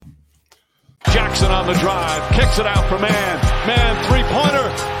Jackson on the drive, kicks it out for Man. Man, three-pointer,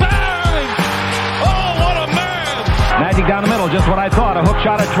 bang! Oh, what a man! Magic down the middle, just what I thought. A hook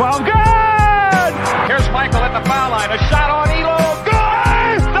shot at 12, good! Here's Michael at the foul line, a shot on Elo,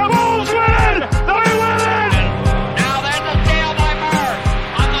 good! The Bulls win! They win! Now there's a steal by Bird,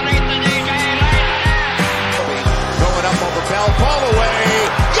 underneath the DJ, Going up over Bell, ball away.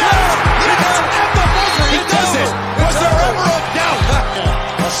 Yes! Yes! At the buzzer, he does it! Was there ever a doubt?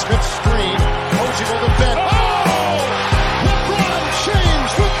 A Smith screen, Posey will defend. Oh! LeBron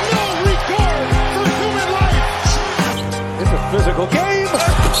James with no regard for human life. It's a physical game. Oh,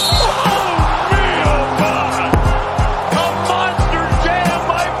 man, oh, God! A monster jam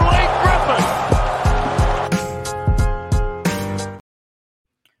by Blake Griffin.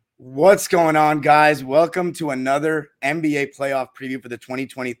 What's going on, guys? Welcome to another NBA playoff preview for the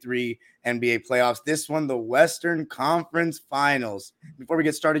 2023 NBA playoffs. This one, the Western Conference Finals. Before we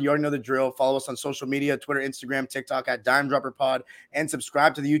get started, you already know the drill. Follow us on social media, Twitter, Instagram, TikTok at Dime Dropper Pod, and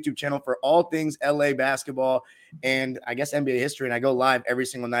subscribe to the YouTube channel for all things LA basketball and I guess NBA history. And I go live every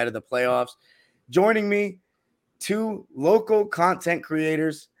single night of the playoffs. Joining me, two local content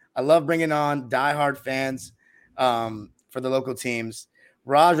creators. I love bringing on diehard fans for the local teams.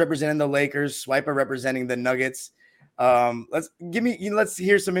 Raj representing the Lakers, Swipa representing the Nuggets. Let's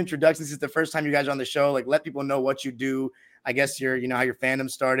hear some introductions. This is the first time you guys are on the show. Like, let people know what you do. I guess how your fandom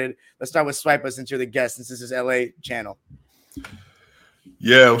started. Let's start with Swipa since you're the guest, since this is LA channel.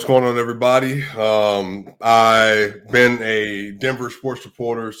 Yeah, what's going on, everybody? I've been a Denver sports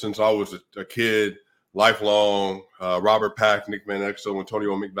reporter since I was a kid, lifelong. Robert Pack, Nick Van Exel,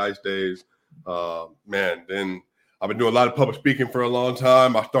 Antonio McNice days. Then I've been doing a lot of public speaking for a long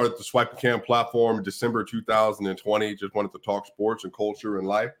time. I started the Swipe Cam platform in December 2020. Just wanted to talk sports and culture and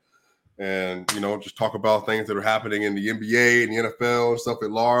life and, just talk about things that are happening in the NBA and the NFL and stuff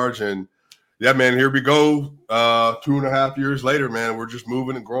at large. And, yeah, man, here we go. 2.5 years later, man, we're just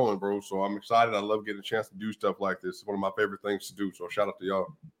moving and growing, bro. So I'm excited. I love getting a chance to do stuff like this. It's one of my favorite things to do. So shout out to y'all.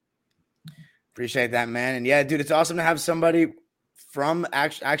 Appreciate that, man. And, yeah, dude, it's awesome to have somebody from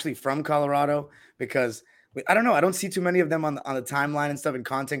actually from Colorado because – I don't know. I don't see too many of them on the timeline and stuff and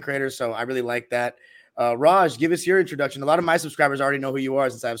content creators, so I really like that. Raj, give us your introduction. A lot of my subscribers already know who you are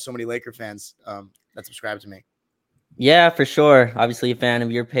since I have so many Laker fans that subscribe to me. Yeah, for sure. Obviously a fan of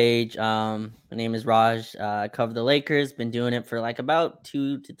your page. My name is Raj. I cover the Lakers. Been doing it for like about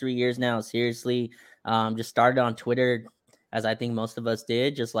 2 to 3 years now, seriously. Just started on Twitter, as I think most of us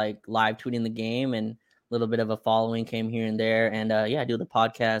did, just like live tweeting the game, and a little bit of a following came here and there. And I do the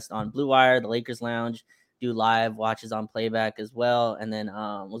podcast on Blue Wire, the Lakers Lounge. Do live watches on playback as well, and then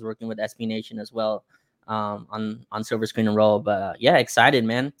was working with SB Nation as well on Silver Screen and Roll. But excited,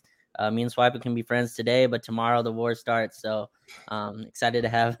 man. Me and Swipa can be friends today, but tomorrow the war starts. So excited to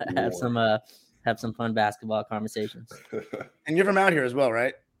have some fun basketball conversations. And you're from out here as well,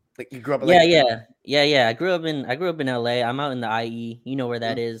 right? Like you grew up. Yeah. I grew up in LA. I'm out in the IE. You know where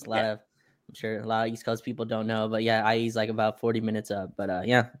that is. I'm sure a lot of East Coast people don't know, but yeah, IE is like about 40 minutes up. But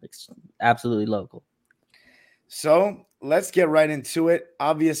it's absolutely local. So let's get right into it.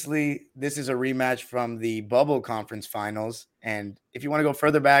 Obviously, this is a rematch from the Bubble Conference Finals. And if you want to go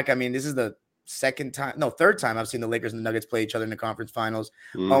further back, I mean, this is the third time I've seen the Lakers and the Nuggets play each other in the conference finals.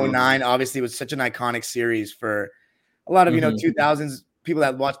 2009, obviously, was such an iconic series for a lot of, 2000s, people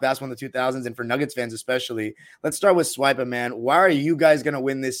that watch basketball in the 2000s, and for Nuggets fans especially. Let's start with Swipa, man. Why are you guys going to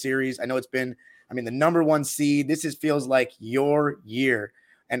win this series? I know it's been, the number one seed. This feels like your year.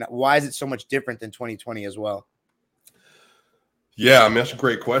 And why is it so much different than 2020 as well? Yeah, that's a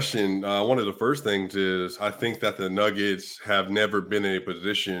great question. One of the first things is I think that the Nuggets have never been in a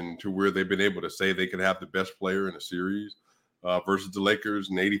position to where they've been able to say they could have the best player in a series versus the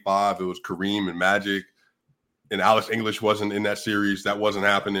Lakers. In '85, it was Kareem and Magic, and Alex English wasn't in that series. That wasn't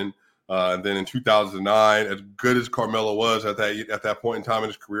happening. And then in 2009, as good as Carmelo was at that point in time in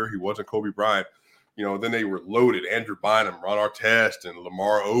his career, he wasn't Kobe Bryant. Then they were loaded. Andrew Bynum, Ron Artest, and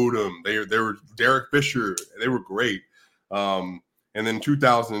Lamar Odom. They were Derek Fisher. They were great. And then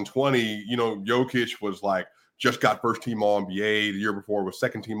 2020, Jokic was like just got first team All-NBA. The year before was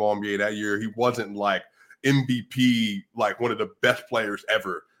second team All-NBA that year. He wasn't like MVP, like one of the best players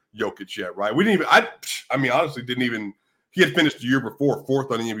ever, Jokic yet, right? We didn't even, honestly didn't even, he had finished the year before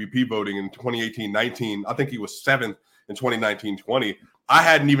fourth on the MVP voting in 2018-19. I think he was seventh in 2019-20. I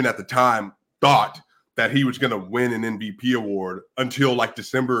hadn't even at the time thought that he was going to win an MVP award until like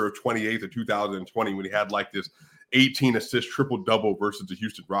December 28th of 2020 when he had like this 18 assist triple-double versus the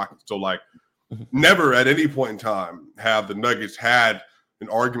Houston Rockets. So, like, never at any point in time have the Nuggets had an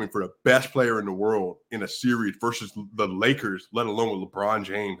argument for the best player in the world in a series versus the Lakers, let alone with LeBron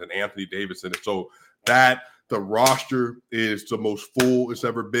James and Anthony Davis in it. So that the roster is the most full it's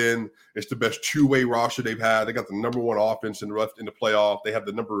ever been. It's the best two-way roster they've had. They got the number one offense in the playoff. They have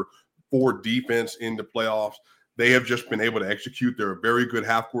the number 4 defense in the playoffs. They have just been able to execute. They're a very good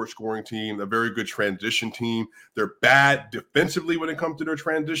half-court scoring team, a very good transition team. They're bad defensively when it comes to their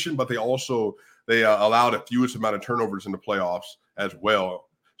transition, but they allow the fewest amount of turnovers in the playoffs as well.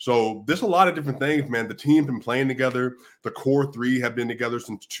 So there's a lot of different things, man. The team's been playing together. The core 3 have been together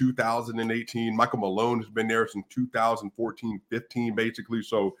since 2018. Michael Malone has been there since 2014-15, basically.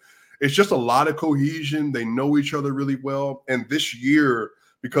 So it's just a lot of cohesion. They know each other really well. And this year,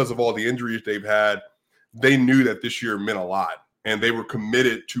 because of all the injuries they've had, they knew that this year meant a lot. And they were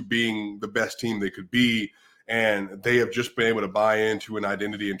committed to being the best team they could be. And they have just been able to buy into an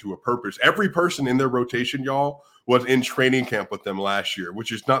identity and to a purpose. Every person in their rotation, y'all, was in training camp with them last year,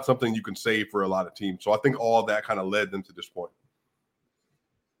 which is not something you can say for a lot of teams. So I think all of that kind of led them to this point.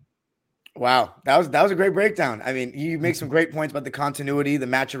 Wow, that was a great breakdown. I mean, you make some great points about the continuity, the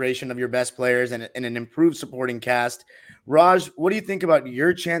maturation of your best players, and an improved supporting cast. Raj, what do you think about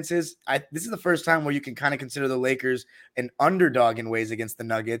your chances? This is the first time where you can kind of consider the Lakers an underdog in ways against the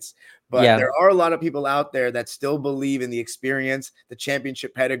Nuggets, but there are a lot of people out there that still believe in the experience, the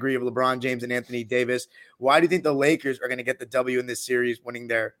championship pedigree of LeBron James and Anthony Davis. Why do you think the Lakers are going to get the W in this series, winning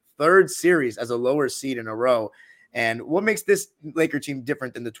their 3rd series as a lower seed in a row? And what makes this Laker team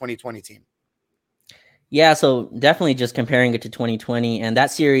different than the 2020 team? Yeah, so definitely just comparing it to 2020 and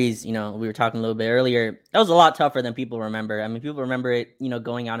that series, we were talking a little bit earlier, that was a lot tougher than people remember. I mean, people remember it,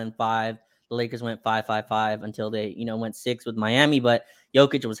 going out in 5. The Lakers went 5-5-5 until they, went 6 with Miami, but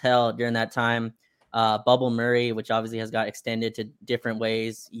Jokic was held during that time. Bubble Murray, which obviously has got extended to different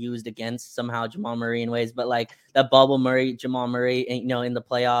ways, used against somehow Jamal Murray in ways, but like that Bubble Murray, Jamal Murray, in the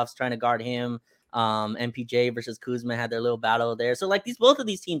playoffs, trying to guard him. MPJ versus Kuzma had their little battle there. So like both of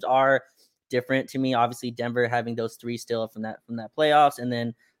these teams are different to me. Obviously, Denver having those 3 still from that playoffs, and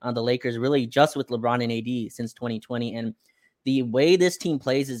then the Lakers really just with LeBron and AD since 2020. And the way this team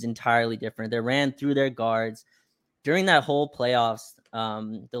plays is entirely different. They ran through their guards during that whole playoffs.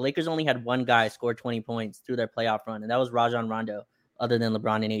 The Lakers only had one guy score 20 points through their playoff run, and that was Rajon Rondo. Other than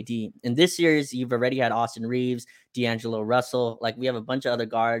LeBron and AD. In this series, you've already had Austin Reeves, D'Angelo Russell. Like we have a bunch of other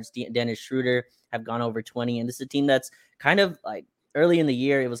guards. Dennis Schroeder have gone over 20. And this is a team that's kind of like early in the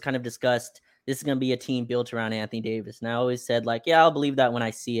year, it was kind of discussed. This is going to be a team built around Anthony Davis. And I always said like, yeah, I'll believe that when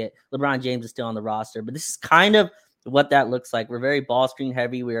I see it. LeBron James is still on the roster, but this is kind of what that looks like. We're very ball screen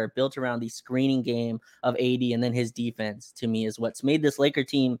heavy. We are built around the screening game of AD, and then his defense to me is what's made this Laker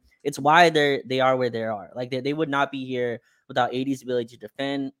team. It's why they are where they are. Like they would not be here without AD's ability to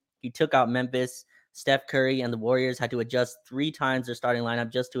defend. He took out Memphis. Steph Curry and the Warriors had to adjust 3 times their starting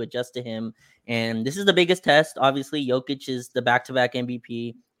lineup just to adjust to him. And this is the biggest test. Obviously, Jokic is the back-to-back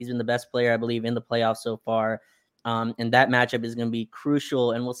MVP. He's been the best player, I believe, in the playoffs so far. And that matchup is going to be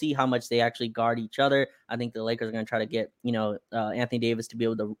crucial. And we'll see how much they actually guard each other. I think the Lakers are going to try to get, Anthony Davis to be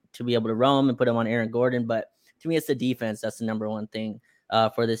able to roam and put him on Aaron Gordon. But to me, it's the defense. That's the number one thing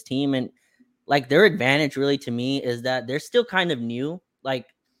for this team. And like their advantage really to me is that they're still kind of new. Like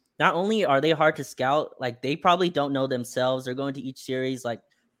not only are they hard to scout, like they probably don't know themselves. They're going to each series, like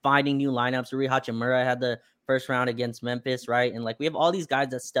finding new lineups. Rui Hachimura had the first round against Memphis, right? And like we have all these guys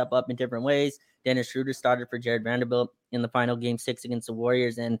that step up in different ways. Dennis Schroeder started for Jared Vanderbilt in the final game 6 against the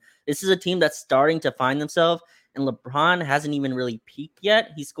Warriors. And this is a team that's starting to find themselves. And LeBron hasn't even really peaked yet.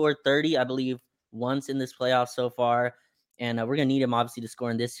 He scored 30, I believe, once in this playoff so far. And we're going to need him, obviously, to score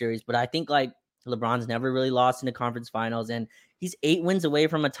in this series. But I think, like, LeBron's never really lost in the conference finals. And he's 8 wins away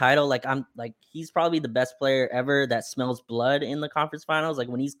from a title. Like, he's probably the best player ever that smells blood in the conference finals. Like,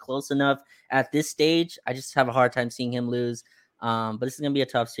 when he's close enough at this stage, I just have a hard time seeing him lose. But this is going to be a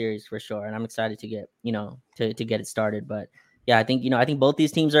tough series for sure. And I'm excited to get, to get it started. But, yeah, I think both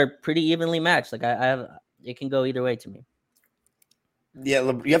these teams are pretty evenly matched. Like, it can go either way to me. Yeah,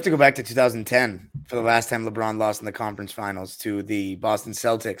 you have to go back to 2010 for the last time LeBron lost in the conference finals to the Boston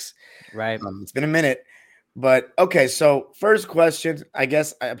Celtics. Right. It's been a minute. But, okay, so first question, I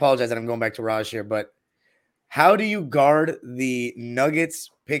guess I apologize that I'm going back to Raj here, but how do you guard the Nuggets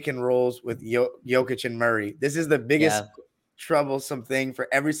pick and rolls with Jokic and Murray? This is the biggest troublesome thing for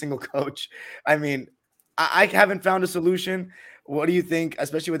every single coach. I mean, I haven't found a solution. What do you think,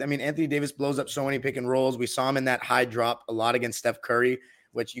 especially with, Anthony Davis blows up so many pick and rolls. We saw him in that high drop a lot against Steph Curry,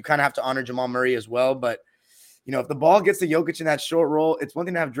 which you kind of have to honor Jamal Murray as well. But, if the ball gets to Jokic in that short roll, it's one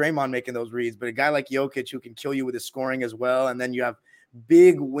thing to have Draymond making those reads, but a guy like Jokic who can kill you with his scoring as well. And then you have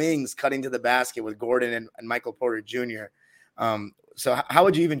big wings cutting to the basket with Gordon and Michael Porter Jr. So how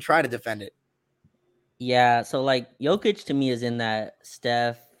would you even try to defend it? Yeah, so like Jokic to me is in that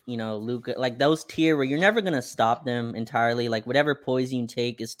Steph, Luka, like those tier where you're never gonna stop them entirely. Like whatever poison you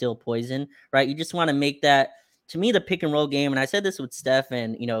take is still poison, right? You just want to make that, to me, the pick and roll game. And I said this with Steph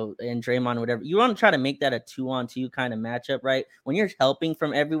and and Draymond, whatever. You want to try to make that a 2-on-2 kind of matchup, right? When you're helping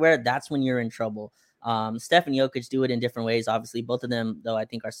from everywhere, that's when you're in trouble. Steph and Jokic do it in different ways. Obviously, both of them, though, I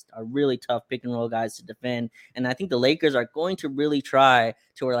think are really tough pick and roll guys to defend. And I think the Lakers are going to really try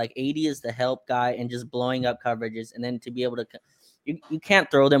to where like AD is the help guy and just blowing up coverages, and then to be able to, you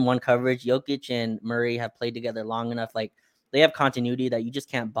can't throw them one coverage. Jokic and Murray have played together long enough, like they have continuity that you just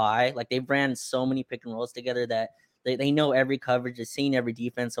can't buy. Like they've ran so many pick and rolls together that they know every coverage, they've seen every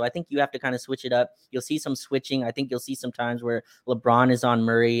defense. So I think you have to kind of switch it up. You'll see some switching. I think you'll see some times where LeBron is on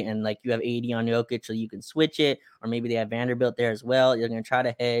Murray and like you have AD on Jokic, so you can switch it, or maybe they have Vanderbilt there as well. You're going to try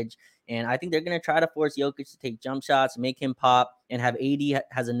to hedge. And I think they're going to try to force Jokic to take jump shots, make him pop, and have AD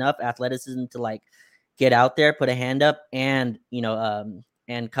has enough athleticism to like get out there, put a hand up, and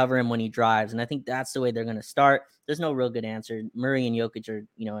and cover him when he drives. And I think that's the way they're going to start. There's no real good answer. Murray and Jokic are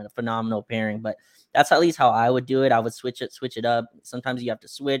in a phenomenal pairing, but that's at least how I would do it. I would switch it up. Sometimes you have to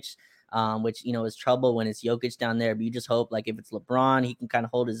switch, which is trouble when it's Jokic down there. But you just hope, like if it's LeBron, he can kind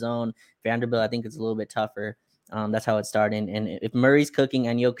of hold his own. Vanderbilt, I think it's a little bit tougher. That's how it started. And if Murray's cooking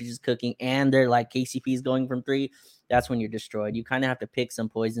and Jokic is cooking and they're like KCP's going from 3, that's when you're destroyed. You kind of have to pick some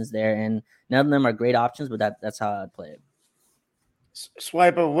poisons there. And none of them are great options, but that's how I'd play it.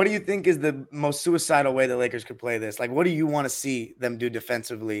 Swipa, what do you think is the most suicidal way the Lakers could play this? Like, what do you want to see them do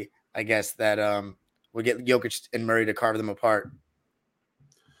defensively, I guess, that would get Jokic and Murray to carve them apart?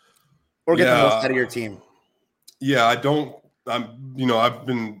 Or get the most out of your team? Yeah, I've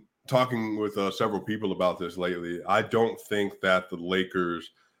been talking with several people about this lately. I don't think that the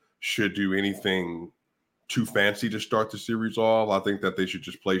Lakers should do anything too fancy to start the series off. I think that they should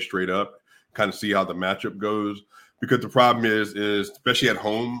just play straight up, kind of see how the matchup goes. Because the problem is especially at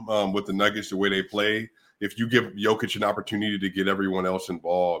home with the Nuggets, the way they play, if you give Jokic an opportunity to get everyone else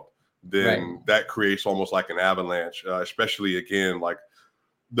involved, then that creates almost like an avalanche, especially, again, like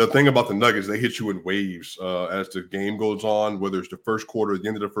the thing about the Nuggets, they hit you in waves as the game goes on, whether it's the first quarter, the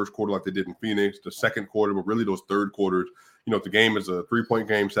end of the first quarter like they did in Phoenix, the second quarter, but really those third quarters, if the game is a 3-point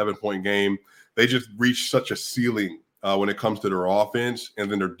game, 7-point game, they just reach such a ceiling when it comes to their offense,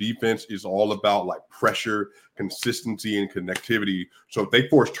 and then their defense is all about like pressure, consistency, and connectivity. So if they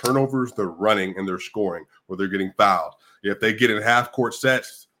force turnovers, they're running and they're scoring, or they're getting fouled. If they get in half-court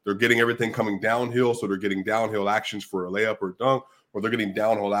sets, they're getting everything coming downhill, so they're getting downhill actions for a layup or dunk, or they're getting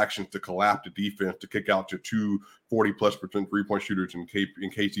downhill actions to collapse the defense, to kick out to 2 40+% three-point shooters in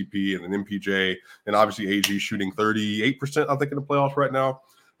KCP and an MPJ, and obviously AG shooting 38%, I think, in the playoffs right now.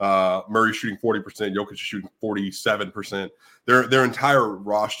 Murray shooting 40%, Jokic is shooting 47%. Their entire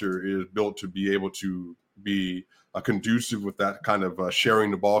roster is built to be able to be conducive with that kind of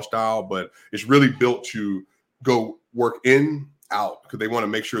sharing the ball style, but it's really built to go work in, out, because they want to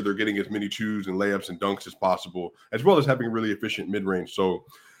make sure they're getting as many twos and layups and dunks as possible, as well as having really efficient mid-range. So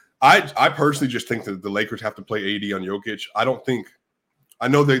I personally just think that the Lakers have to play AD on Jokic. I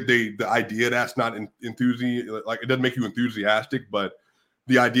know the idea that's not enthusiastic, like it doesn't make you enthusiastic, but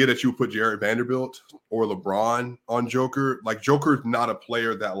the idea that you would put Jared Vanderbilt or LeBron on Joker, like Joker is not a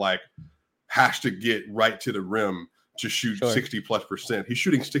player that like has to get right to the rim to shoot 60+%. He's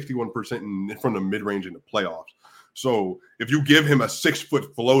shooting 61% from the mid-range in the playoffs. So if you give him a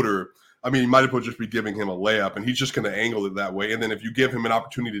 6-foot floater, I mean, you might as well just be giving him a layup, and he's just going to angle it that way. And then if you give him an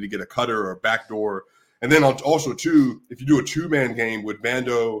opportunity to get a cutter or a backdoor, and then also too, if you do a 2-man game with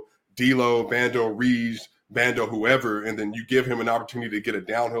Bando, D'Lo, Bando, Reeves, Bando, whoever, and then you give him an opportunity to get a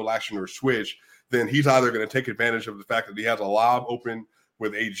downhill action or switch, then he's either going to take advantage of the fact that he has a lob open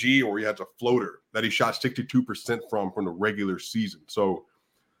with AG, or he has a floater that he shot 62% from the regular season. So,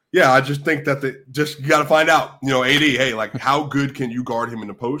 yeah, I just think that you got to find out, AD, hey, like how good can you guard him in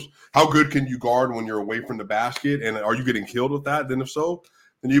the post? How good can you guard when you're away from the basket? And are you getting killed with that? Then if so,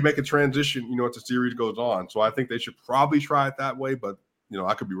 then you make a transition, as the series goes on. So I think they should probably try it that way, but,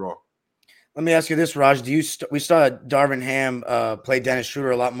 I could be wrong. Let me ask you this, Raj. We saw Darvin Ham play Dennis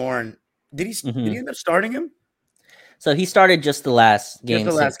Schroeder a lot more, and did he end up starting him? So he started just the last game.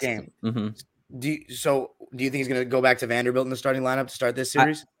 Just the last game. Mm-hmm. Do you think he's going to go back to Vanderbilt in the starting lineup to start this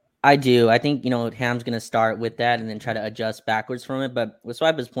series? I do. I think, Ham's going to start with that and then try to adjust backwards from it. But with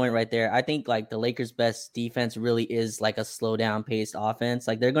Swipa's point right there, I think like the Lakers' best defense really is like a slow down paced offense.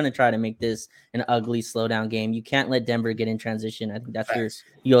 Like they're going to try to make this an ugly slow down game. You can't let Denver get in transition. I think that's where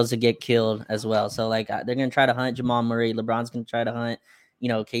you also get killed as well. So like they're going to try to hunt Jamal Murray. LeBron's going to try to hunt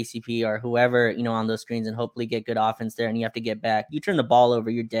KCP or whoever, on those screens and hopefully get good offense there. And you have to get back. You turn the ball over,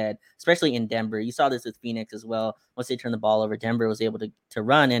 you're dead, especially in Denver. You saw this with Phoenix as well. Once they turned the ball over, Denver was able to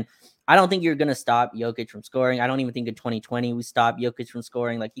run. And I don't think you're going to stop Jokic from scoring. I don't even think in 2020 we stopped Jokic from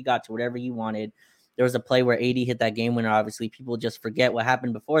scoring. Like, he got to whatever he wanted. There was a play where AD hit that game winner. Obviously, people just forget what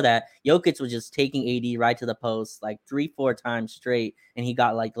happened before that. Jokic was just taking AD right to the post like 3-4 times straight, and he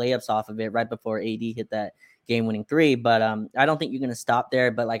got like layups off of it right before AD hit that game-winning three. But I don't think you're going to stop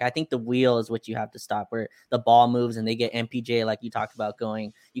there. But like, I think the wheel is what you have to stop, where the ball moves and they get MPJ, like you talked about,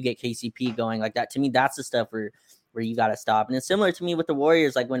 going. You get KCP going like that. To me, that's the stuff where you got to stop. And it's similar to me with the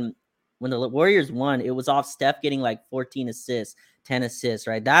Warriors. Like when the Warriors won, it was off Steph getting like 14 assists. 10 assists,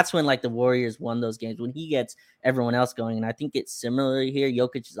 right? That's when like the Warriors won those games, when he gets everyone else going. And I think it's similar here.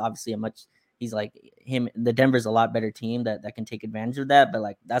 Jokic is obviously he's like him. The Denver's a lot better team that can take advantage of that. But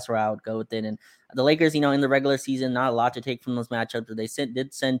like, that's where I would go with it. And the Lakers, in the regular season, not a lot to take from those matchups, but they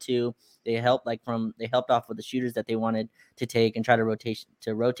did send two. They helped off with the shooters that they wanted to take and try to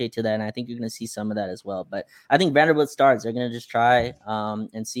rotate to that. And I think you're going to see some of that as well. But I think Vanderbilt starts. They're going to just try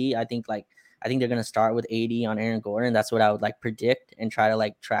and see. I think they're going to start with 80 on Aaron Gordon. That's what I would predict, and try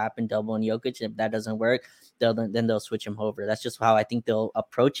to trap and double on Jokic. And if that doesn't work, then they'll switch him over. That's just how I think they'll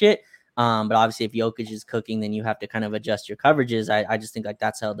approach it. But obviously if Jokic is cooking, then you have to kind of adjust your coverages. I just think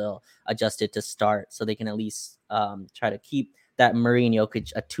that's how they'll adjust it to start, so they can at least try to keep that Murray and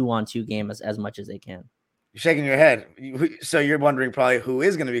Jokic a 2-on-2 game as much as they can. You're shaking your head. So you're wondering probably who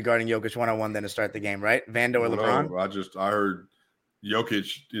is going to be guarding Jokic 1-on-1 then to start the game, right? Vando or LeBron? No, I heard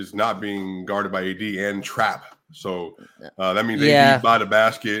Jokic is not being guarded by AD and trap. So that means AD by the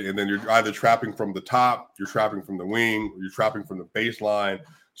basket, and then you're either trapping from the top, you're trapping from the wing, or you're trapping from the baseline.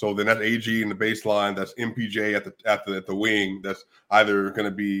 So then that's AG in the baseline, that's MPJ at the wing. That's either going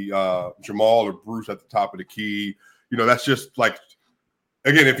to be Jamal or Bruce at the top of the key. That's just like,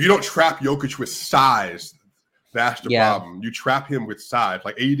 again, if you don't trap Jokic with size, that's the problem. You trap him with size,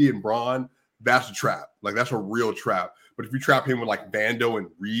 like AD and Braun. That's a trap. Like, that's a real trap. But if you trap him with Vando and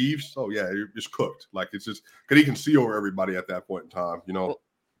Reeves, you're just cooked. Like, it's just because he can see over everybody at that point in time,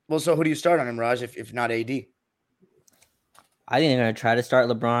 Well, so who do you start on him, Raj, if not AD? I think they're going to try to start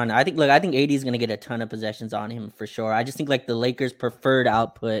LeBron. I think AD is going to get a ton of possessions on him for sure. I just think the Lakers' preferred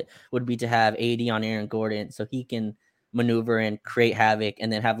output would be to have AD on Aaron Gordon, so he can maneuver and create havoc,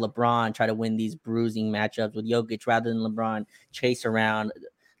 and then have LeBron try to win these bruising matchups with Jokic, rather than LeBron chase around.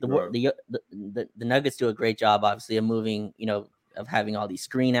 The Nuggets do a great job, obviously, of moving, of having all these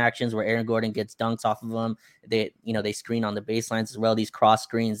screen actions where Aaron Gordon gets dunks off of them. They screen on the baselines as well. These cross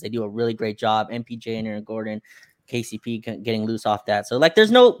screens, they do a really great job. MPJ and Aaron Gordon, KCP getting loose off that. So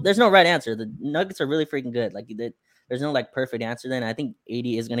there's no right answer. The Nuggets are really freaking good. There's no perfect answer. Then I think AD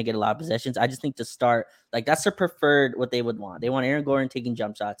is going to get a lot of possessions. I just think to start, that's their preferred, what they would want. They want Aaron Gordon taking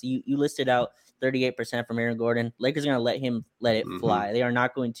jump shots. You listed out 38% from Aaron Gordon. Lakers are going to let it fly. They are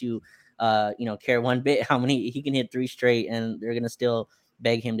not going to, care one bit how many he can hit 3 straight, and they're going to still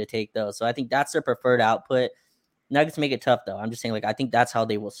beg him to take those. So I think that's their preferred output. Nuggets make it tough though. I'm just saying, I think that's how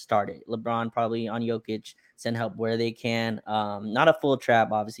they will start it. LeBron probably on Jokic, send help where they can. Not a full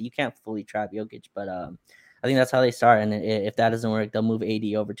trap, obviously. You can't fully trap Jokic, but I think that's how they start. And if that doesn't work, they'll move AD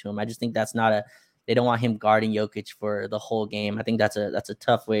over to him. I just think that's they don't want him guarding Jokic for the whole game. I think that's a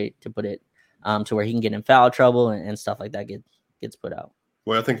tough way to put it, to where he can get in foul trouble and stuff like that gets put out.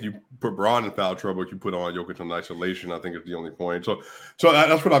 Well, I think you put Braun in foul trouble. You put on Jokic in isolation. I think is the only point. So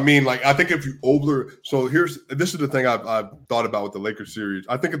that's what I mean. I think if you this is the thing I've thought about with the Lakers series.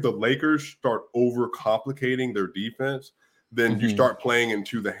 I think if the Lakers start over complicating their defense, then you start playing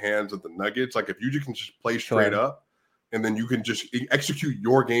into the hands of the Nuggets. If you can just play straight up, and then you can just execute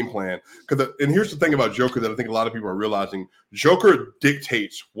your game plan. And here's the thing about Joker that I think a lot of people are realizing: Joker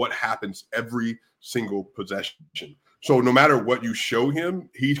dictates what happens every single possession. So no matter what you show him,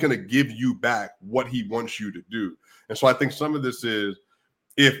 he's going to give you back what he wants you to do. And so I think some of this is,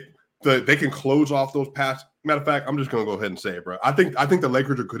 if they can close off those passes. Matter of fact, I'm just going to go ahead and say it, bro. I think the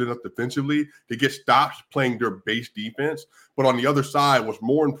Lakers are good enough defensively to get stops playing their base defense. But on the other side, what's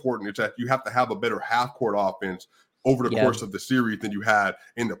more important is that you have to have a better half-court offense over the course of the series than you had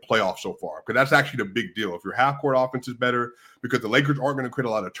in the playoffs so far. Because that's actually the big deal. If your half-court offense is better, because the Lakers aren't going to create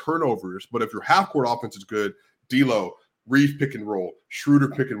a lot of turnovers, but if your half-court offense is good, D'Lo, Reeves pick and roll, Schroeder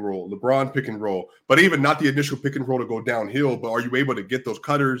pick and roll, LeBron pick and roll, but even not the initial pick and roll to go downhill, but are you able to get those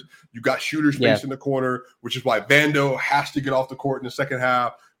cutters? You got shooter space in the corner, which is why Vando has to get off the court in the second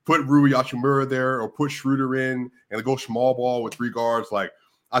half, put Rui Hachimura there or put Schroeder in and go small ball with 3 guards.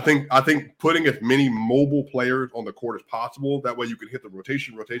 I think putting as many mobile players on the court as possible, that way you can hit the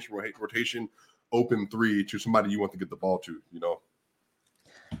rotation, open 3 to somebody you want to get the ball to,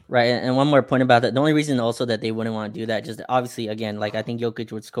 Right, and one more point about that. The only reason also that they wouldn't want to do that, just obviously, again, like I think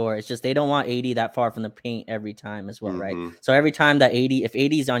Jokic would score. It's just they don't want 80 that far from the paint every time as well, right? Mm-hmm. So every time that if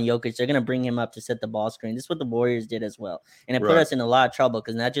 80 is on Jokic, they're gonna bring him up to set the ball screen. This is what the Warriors did as well, and it put Right. us in a lot of trouble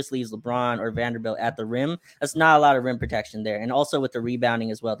because that just leaves LeBron or Vanderbilt at the rim. That's not a lot of rim protection there, and also with the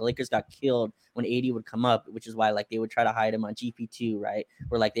rebounding as well. The Lakers got killed when 80 would come up, which is why like they would try to hide him on GP2, right?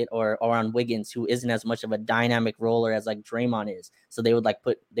 Or like or on Wiggins, who isn't as much of a dynamic roller as like Draymond is. So they would like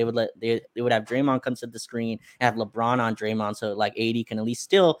they would have Draymond come to the screen and have LeBron on Draymond, so like 80 can at least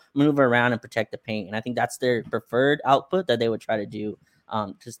still maneuver around and protect the paint. And I think that's their preferred output that they would try to do,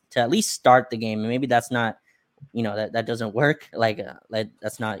 to at least start the game. And maybe that's not, that doesn't work. Like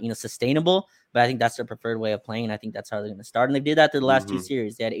that's not sustainable. But I think that's their preferred way of playing. And I think that's how they're going to start. And they did that through the last two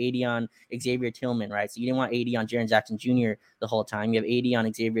series. They had 80 on Xavier Tillman, right? So you didn't want 80 on Jaren Jackson Jr. the whole time. You have 80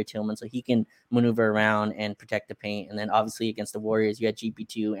 on Xavier Tillman, so he can maneuver around and protect the paint. And then obviously against the Warriors, you had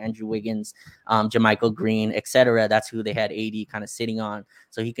GP2, Andrew Wiggins, JaMychal Green, etc. That's who they had 80 kind of sitting on.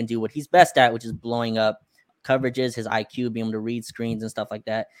 So he can do what he's best at, which is blowing up coverages, his IQ, being able to read screens and stuff like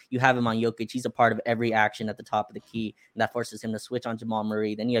that. You have him on Jokic. He's a part of every action at the top of the key, and that forces him to switch on Jamal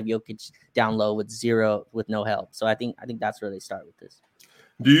Murray. Then you have Jokic down low with no help. So I think that's where they start with this.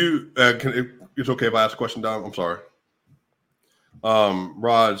 Do you it's okay if I ask a question, Dom? I'm sorry.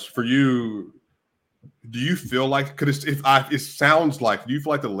 Raj, for you, do you feel like, because it sounds like, do you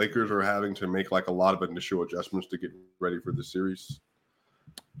feel like the Lakers are having to make like a lot of initial adjustments to get ready for the series?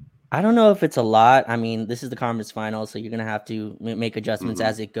 I don't know if it's a lot. I mean, this is the conference final, so you're going to have to make adjustments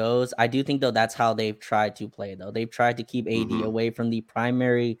as it goes. I do think, though, that's how they've tried to play, though. They've tried to keep AD away from the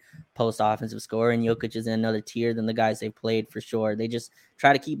primary post-offensive scorer, and Jokic is in another tier than the guys they've played for sure. They just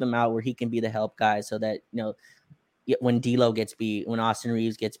try to keep him out where he can be the help guy so that, when D'Lo gets beat, when Austin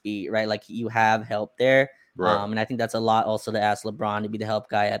Reeves gets beat, right? Like you have help there. Right. And I think that's a lot also to ask LeBron to be the help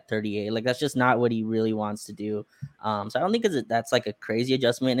guy at 38. Like that's just not what he really wants to do. So I don't think that's like a crazy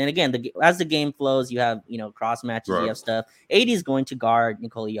adjustment. And again, as the game flows, you have, cross matches, you have stuff. AD is going to guard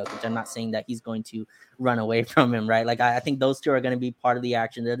Nikola Jokic. I'm not saying that he's going to run away from him, right? Like I think those two are going to be part of the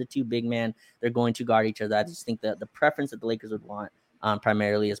action. They're the two big men. They're going to guard each other. I just think that the preference that the Lakers would want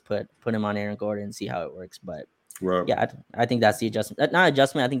primarily is put him on Aaron Gordon and see how it works. But yeah, I think that's the adjustment. Not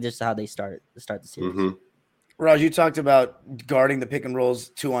adjustment. I think this is how they start the series. Raj, you talked about guarding the pick and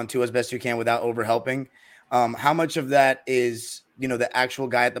rolls 2-on-2 as best you can without overhelping. How much of that is, the actual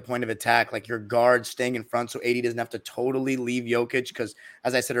guy at the point of attack, like your guard staying in front so AD doesn't have to totally leave Jokic? Because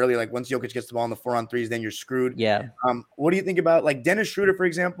as I said earlier, like once Jokic gets the ball in the 4-on-3s, then you're screwed. Yeah. What do you think about like Dennis Schroeder, for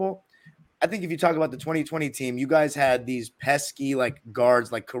example? I think if you talk about the 2020 team, you guys had these pesky like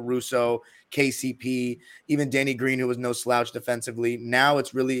guards like Caruso, KCP, even Danny Green, who was no slouch defensively. Now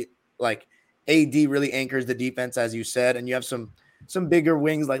it's really like AD really anchors the defense, as you said, and you have some bigger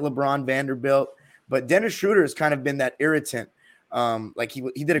wings like LeBron, Vanderbilt. But Dennis Schroeder has kind of been that irritant. Like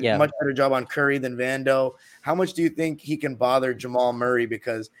he did a much better job on Curry than Vando. How much do you think he can bother Jamal Murray?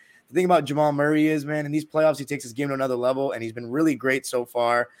 Because the thing about Jamal Murray is, man, in these playoffs, he takes his game to another level, and he's been really great so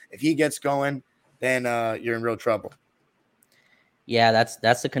far. If he gets going, then you're in real trouble. Yeah,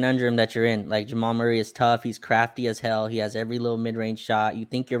 that's the conundrum that you're in. Like Jamal Murray is tough. He's crafty as hell. He has every little mid-range shot. You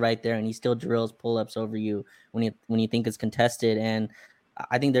think you're right there, and he still drills pull-ups over you when you think it's contested. And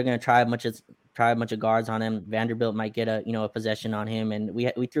I think they're going to try a bunch of guards on him. Vanderbilt might get a possession on him, and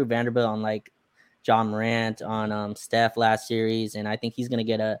we threw Vanderbilt on like John Morant, on Steph last series, and I think he's going to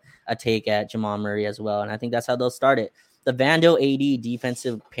get a take at Jamal Murray as well. And I think that's how they'll start it. The Vando AD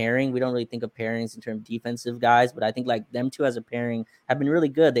defensive pairing, we don't really think of pairings in terms of defensive guys, but I think like them two as a pairing have been really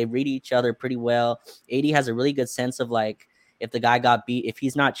good. They read each other pretty well. AD has a really good sense of like, if the guy got beat, if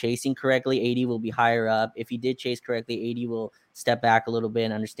he's not chasing correctly, AD will be higher up. If he did chase correctly, AD will step back a little bit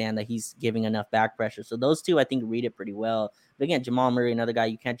and understand that he's giving enough back pressure. So those two, I think, read it pretty well. But again, Jamal Murray, another guy,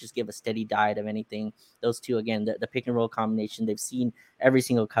 you can't just give a steady diet of anything. Those two, again, the pick and roll combination, they've seen every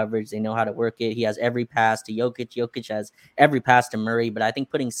single coverage. They know how to work it. He has every pass to Jokic. Jokic has every pass to Murray. But I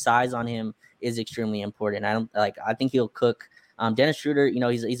think putting size on him is extremely important. I think he'll cook. Dennis Schroeder,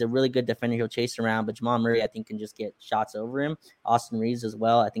 he's a really good defender. He'll chase around, but Jamal Murray, I think, can just get shots over him. Austin Reeves as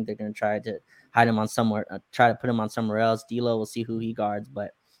well. I think they're going to try to hide him on somewhere, try to put him on somewhere else. D'Lo, will see who he guards,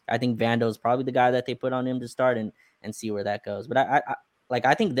 but I think Vando is probably the guy that they put on him to start and see where that goes. But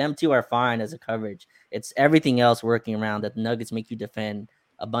I think them two are fine as a coverage. It's everything else working around that the Nuggets make you defend.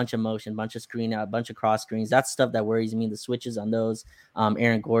 A bunch of motion, bunch of screen out, a bunch of cross screens. That's stuff that worries me. The switches on those,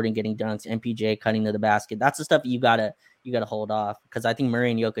 Aaron Gordon getting dunks, MPJ cutting to the basket. That's the stuff you gotta hold off, because I think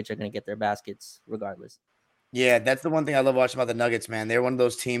Murray and Jokic are gonna get their baskets regardless. Yeah, that's the one thing I love watching about the Nuggets, man. They're one of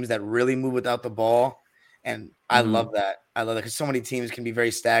those teams that really move without the ball, And I love that. I love that because so many teams can be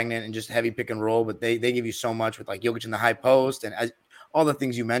very stagnant and just heavy pick and roll, but they give you so much with like Jokic in the high post and all the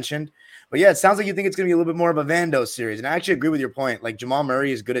things you mentioned. But yeah, it sounds like you think it's going to be a little bit more of a Vando series. And I actually agree with your point. Like Jamal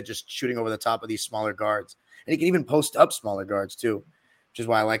Murray is good at just shooting over the top of these smaller guards. And he can even post up smaller guards too, which is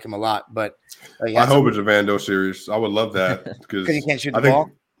why I like him a lot. But I hope it's a Vando series. I would love that because he can't shoot the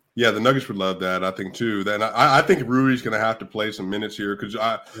ball. Yeah, the Nuggets would love that. I think too. Then I think Rui's going to have to play some minutes here because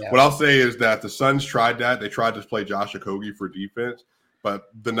what I'll say is that the Suns tried that. They tried to play Josh Okogie for defense, but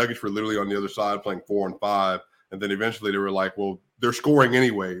the Nuggets were literally on the other side playing 4 and 5, and then eventually they were like, "Well, they're scoring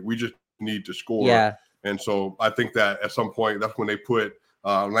anyway. We just need to score." Yeah. And so I think that at some point that's when they put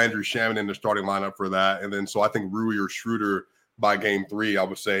Landry Shamet in the starting lineup for that, and then so I think Rui or Schroeder by game 3, I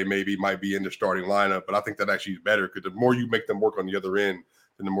would say maybe might be in the starting lineup, but I think that actually is better because the more you make them work on the other end,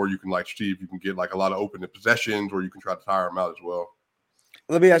 and the more you can see if you can get like a lot of open possessions, or you can try to tire them out as well.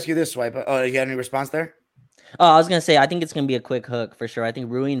 Let me ask you this, Swipa. Oh, you got any response there? Oh, I was gonna say I think it's gonna be a quick hook for sure. I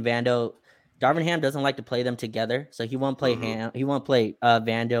think Rui and Vando, Darvin Ham doesn't like to play them together, so he won't play He won't play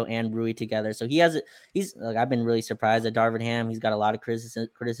Vando and Rui together. So he's like, I've been really surprised at Darvin Ham. He's got a lot of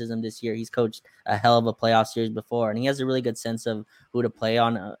criticism this year. He's coached a hell of a playoff series before, and he has a really good sense of who to play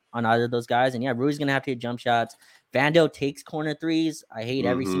on either of those guys. And yeah, Rui's gonna have to hit jump shots. Vando takes corner threes. I hate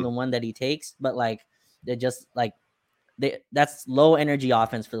every single one that he takes, but like they're just like that's low energy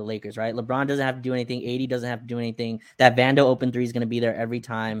offense for the Lakers, right? LeBron doesn't have to do anything. AD doesn't have to do anything. That Vando open 3 is going to be there every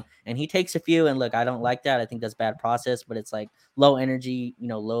time, and he takes a few. And look, I don't like that. I think that's bad process, but it's like low energy. They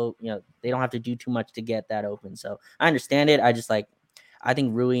don't have to do too much to get that open. So I understand it. I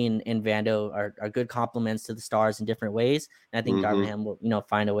think Rui and Vando are good complements to the stars in different ways, and I think Darvin Ham will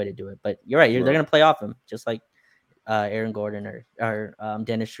find a way to do it. But you're right. They're going to play off him just like Aaron Gordon or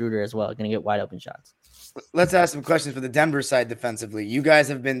Dennis Schroeder as well. Going to get wide open shots. Let's ask some questions for the Denver side defensively. You guys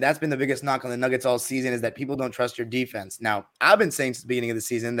that's been the biggest knock on the Nuggets all season is that people don't trust your defense. Now, I've been saying since the beginning of the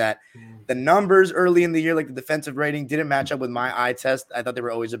season that the numbers early in the year, like the defensive rating, didn't match up with my eye test. I thought they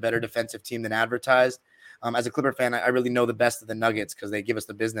were always a better defensive team than advertised. As a Clipper fan, I really know the best of the Nuggets because they give us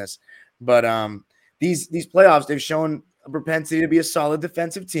the business. But these playoffs, they've shown a propensity to be a solid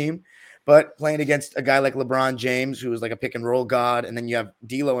defensive team. But playing against a guy like LeBron James, who is like a pick and roll god, and then you have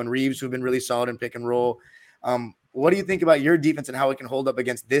D'Lo and Reeves, who have been really solid in pick and roll. What do you think about your defense and how it can hold up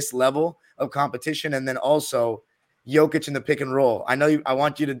against this level of competition? And then also Jokic in the pick and roll. I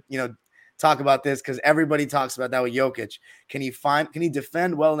want you to, talk about this because everybody talks about that with Jokic. Can he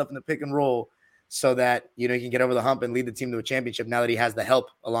defend well enough in the pick and roll so that, he can get over the hump and lead the team to a championship now that he has the help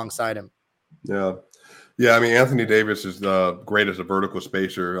alongside him? Yeah. Yeah, I mean, Anthony Davis is the greatest a vertical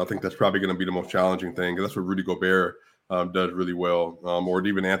spacer. I think that's probably going to be the most challenging thing. That's what Rudy Gobert does really well. Or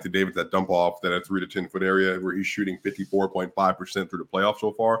even Anthony Davis, that dump off, that 3 to 10 foot area where he's shooting 54.5% through the playoffs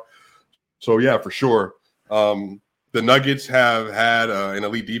so far. So, yeah, for sure. The Nuggets have had an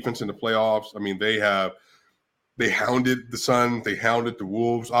elite defense in the playoffs. I mean, they hounded the Suns. They hounded the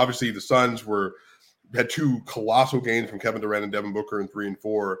Wolves. Obviously, the Suns had 2 colossal games from Kevin Durant and Devin Booker in 3 and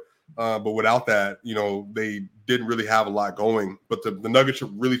 4. But without that, they didn't really have a lot going. But the Nuggets are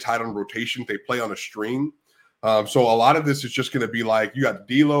really tight on rotation. They play on a string. So a lot of this is just going to be like you got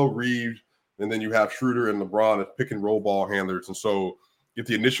D'Lo, Reeves, and then you have Schroeder and LeBron as pick and roll ball handlers. And so if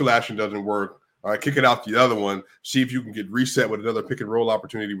the initial action doesn't work, all right, kick it out to the other one, see if you can get reset with another pick and roll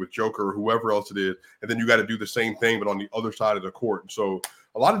opportunity with Joker or whoever else it is. And then you got to do the same thing, but on the other side of the court. And so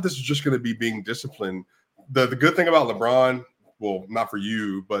a lot of this is just going to be being disciplined. The good thing about LeBron, well, not for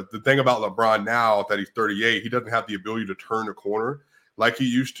you, but the thing about LeBron now that he's 38, he doesn't have the ability to turn a corner like he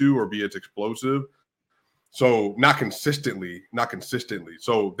used to or be as explosive. So not consistently.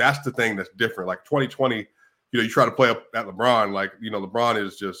 So that's the thing that's different. Like 2020, you try to play up at LeBron, like, LeBron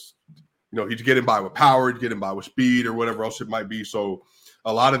is just, he's getting by with power, he's getting by with speed or whatever else it might be. So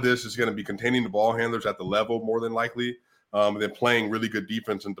a lot of this is going to be containing the ball handlers at the level more than likely, and then playing really good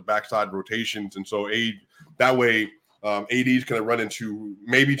defense into backside rotations. And so that way, AD is going to run into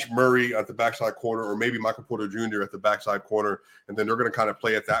maybe Murray at the backside corner or maybe Michael Porter Jr. at the backside corner, and then they're going to kind of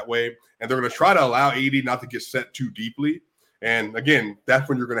play it that way. And they're going to try to allow AD not to get set too deeply. And again, that's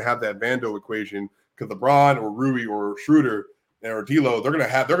when you're going to have that Vando equation because LeBron or Rui or Schroeder or D'Lo, they're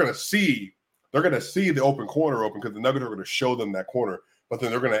going to see the open corner open because the Nuggets are going to show them that corner, but then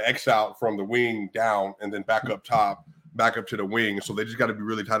they're going to X out from the wing down and then back up top, back up to the wing. So they just got to be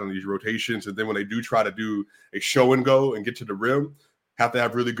really tight on these rotations. And then when they do try to do a show and go and get to the rim, have to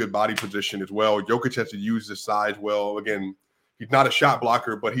have really good body position as well. Jokic has to use his size well. Again, he's not a shot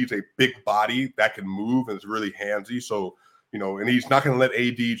blocker, but he's a big body that can move and is really handsy. So, and he's not going to let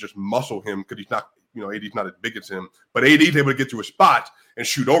AD just muscle him because he's not, AD's not as big as him. But AD's able to get to a spot and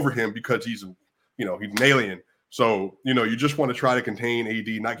shoot over him because he's, he's an alien. So, you just want to try to contain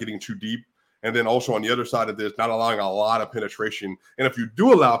AD, not getting too deep. And then also on the other side of this, not allowing a lot of penetration. And if you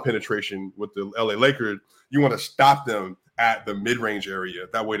do allow penetration with the LA Lakers, you want to stop them at the mid-range area.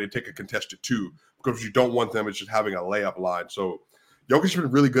 That way they take a contested 2 because you don't want them just having a layup line. So Jokic has been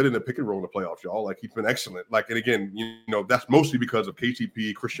really good in the pick and roll in the playoffs, y'all. Like, he's been excellent. Like, and again, that's mostly because of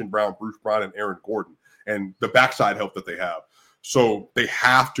KCP, Christian Brown, Bruce Brown, and Aaron Gordon, and the backside help that they have. So they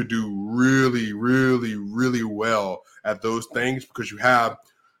have to do really, really, really well at those things because you have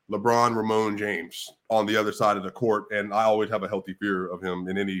LeBron, Ramon, James on the other side of the court, and I always have a healthy fear of him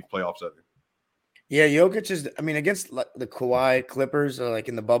in any playoff setting. Yeah, Jokic is, against the Kawhi Clippers, like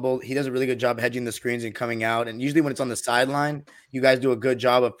in the bubble, he does a really good job hedging the screens and coming out. And usually when it's on the sideline, you guys do a good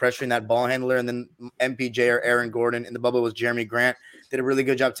job of pressuring that ball handler. And then MPJ or Aaron Gordon, in the bubble was Jeremy Grant, did a really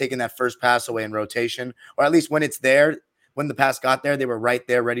good job taking that first pass away in rotation, or at least when it's there. When the pass got there, they were right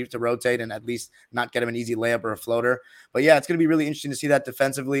there ready to rotate and at least not get him an easy layup or a floater. But yeah, it's going to be really interesting to see that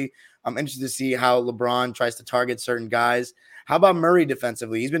defensively. I'm interested to see how LeBron tries to target certain guys. How about Murray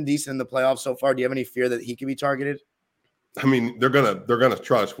defensively? He's been decent in the playoffs so far. Do you have any fear that he could be targeted? I mean, they're gonna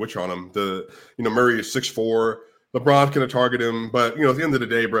try to switch on him. Murray is 6'4". LeBron's gonna target him, but at the end of the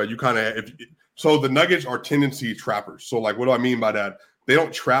day, bro, you kind of so the Nuggets are tendency trappers. So like, what do I mean by that? They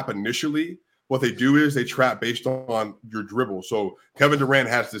don't trap initially. What they do is they trap based on your dribble. So Kevin Durant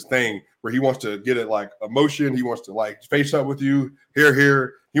has this thing where he wants to get it like a motion. He wants to like face up with you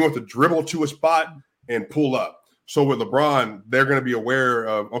here. He wants to dribble to a spot and pull up. So with LeBron, they're going to be aware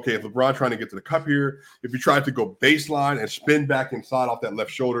of, okay, if LeBron trying to get to the cup here, if you try to go baseline and spin back inside off that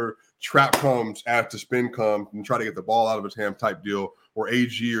left shoulder, trap comes as the spin comes and try to get the ball out of his hand type deal, or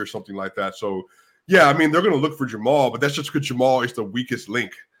AG or something like that. So, yeah, I mean, they're going to look for Jamal, but that's just because Jamal is the weakest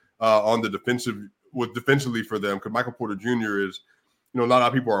link on the defensively for them, because Michael Porter Jr. is, not a lot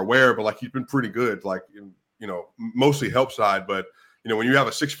of people are aware, but like he's been pretty good, like, mostly help side. But, when you have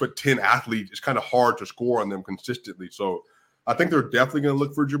a 6'10" athlete, it's kind of hard to score on them consistently. So I think they're definitely going to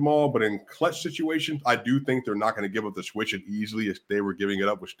look for Jamal, but in clutch situations, I do think they're not going to give up the switch as easily as they were giving it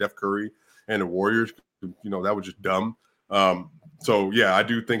up with Steph Curry and the Warriors. That was just dumb. So yeah, I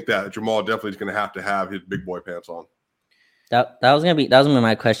do think that Jamal definitely is going to have his big boy pants on. That was gonna be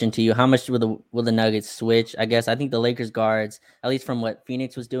my question to you. How much will the Nuggets switch? I think the Lakers guards, at least from what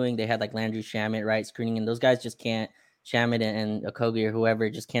Phoenix was doing, they had like Landry Shamet, right, screening, and those guys just can't. Shamet and Okogie or whoever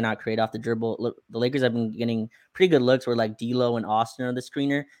just cannot create off the dribble. Look, the Lakers have been getting pretty good looks where like D'Lo and Austin are the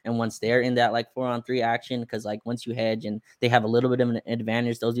screener, and once they're in that like 4-on-3 action, because like once you hedge and they have a little bit of an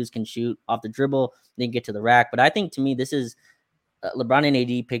advantage, those dudes can shoot off the dribble, they can get to the rack. But I think to me this is LeBron and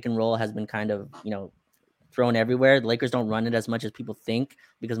AD pick and roll has been kind of thrown everywhere. The Lakers don't run it as much as people think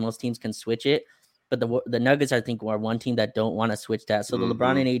because most teams can switch it. But the Nuggets, I think, are one team that don't want to switch that. So the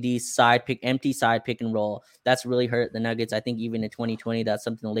LeBron and AD empty side pick and roll, that's really hurt the Nuggets. I think even in 2020, that's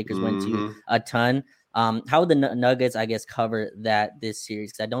something the Lakers went to a ton. How would the Nuggets, cover that this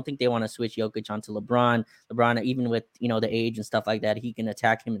series? Because I don't think they want to switch Jokic onto LeBron. LeBron, even with the age and stuff like that, he can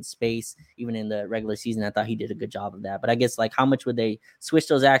attack him in space. Even in the regular season, I thought he did a good job of that. But I guess like how much would they switch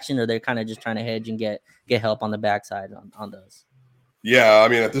those actions, or they're kind of just trying to hedge and get help on the backside on those? Yeah, I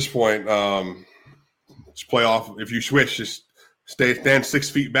mean at this point, it's playoff. If you switch, just stand 6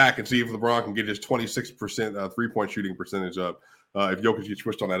 feet back and see if LeBron can get his 26% 3-point shooting percentage up. If Jokic gets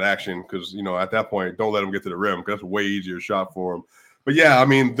switched on that action, because at that point, don't let him get to the rim, because that's a way easier shot for him. But yeah, I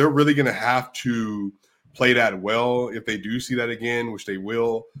mean, they're really going to have to play that well if they do see that again, which they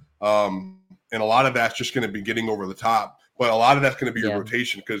will. And a lot of that's just going to be getting over the top, but a lot of that's going to be your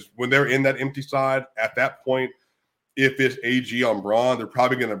rotation, because when they're in that empty side at that point, if it's AG on Braun, they're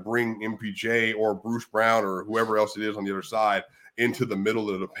probably going to bring MPJ or Bruce Brown or whoever else it is on the other side into the middle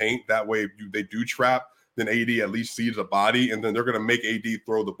of the paint. That way, if they do trap, then AD at least sees a body, and then they're going to make AD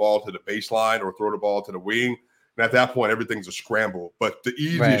throw the ball to the baseline or throw the ball to the wing. And at that point, everything's a scramble. But the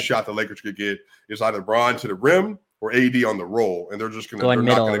easiest shot the Lakers could get is either Braun to the rim or AD on the roll, and they're just going to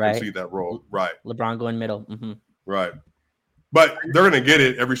not going to concede that roll. Right. LeBron going middle. Mm-hmm. Right. But they're going to get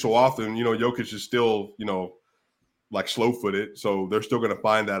it every so often. Jokic is still, like slow-footed, so they're still going to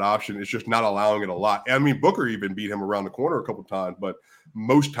find that option. It's just not allowing it a lot. I mean, Booker even beat him around the corner a couple of times, but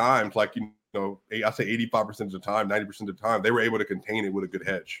most times, like, I say 85% of the time, 90% of the time, they were able to contain it with a good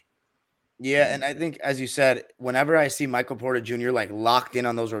hedge. Yeah, and I think, as you said, whenever I see Michael Porter Jr. like locked in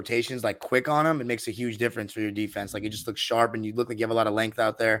on those rotations, like quick on him, it makes a huge difference for your defense. Like, it just looks sharp, and you look like you have a lot of length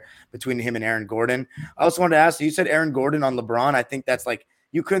out there between him and Aaron Gordon. I also wanted to ask you said Aaron Gordon on LeBron. I think that's like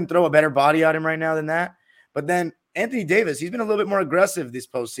you couldn't throw a better body at him right now than that. But then Anthony Davis, he's been a little bit more aggressive this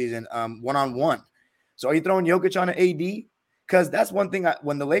postseason, one-on-one. So are you throwing Jokic on an AD? because that's one thing.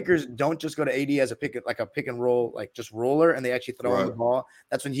 When the Lakers don't just go to AD as a pick and roll, like just roller, and they actually throw him the ball,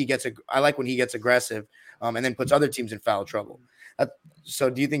 that's when he gets. I like when he gets aggressive, and then puts other teams in foul trouble. So,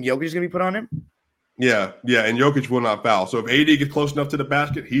 do you think Jokic is going to be put on him? Yeah, and Jokic will not foul. So if AD gets close enough to the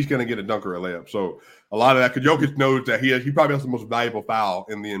basket, he's going to get a dunk or a layup. So a lot of that, because Jokic knows that he probably has the most valuable foul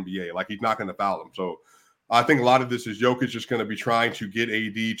in the NBA. Like, he's not going to foul him. So I think a lot of this is Jokic just going to be trying to get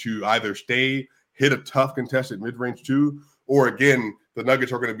AD to either hit a tough contested mid-range two, or again, the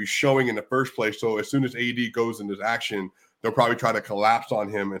Nuggets are going to be showing in the first place. So as soon as AD goes into action, they'll probably try to collapse on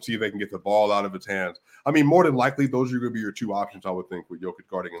him and see if they can get the ball out of his hands. I mean, more than likely, those are going to be your two options, I would think, with Jokic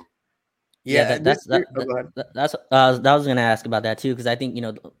guarding him. Yeah, that's I was going to ask about that too, because I think,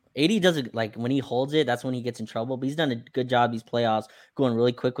 AD doesn't, like, when he holds it, that's when he gets in trouble. But he's done a good job these playoffs, going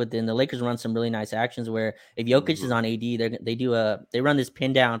really quick with it. And the Lakers run some really nice actions where if Jokic is on AD, they run this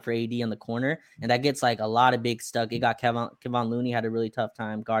pin down for AD on the corner, and that gets like a lot of big stuck. It got Kevon Looney had a really tough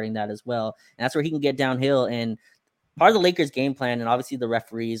time guarding that as well, and that's where he can get downhill. And part of the Lakers game plan, and obviously the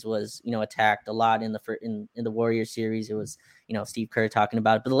referees was, attacked a lot in the Warriors series. It was, Steve Kerr talking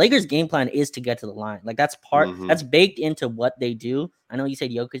about it, but the Lakers game plan is to get to the line. Like, that's that's baked into what they do. I know you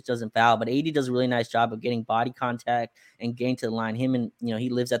said Jokic doesn't foul, but AD does a really nice job of getting body contact and getting to the line. Him and, he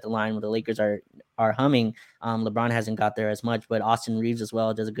lives at the line where the Lakers are humming. LeBron hasn't got there as much, but Austin Reeves as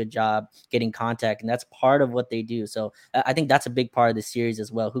well does a good job getting contact, and that's part of what they do. So I think that's a big part of the series as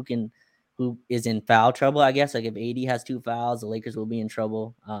well. Who is in foul trouble, I guess. Like, if AD has 2 fouls, the Lakers will be in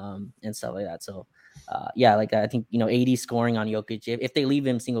trouble, and stuff like that. So, I think, AD scoring on Jokic, if they leave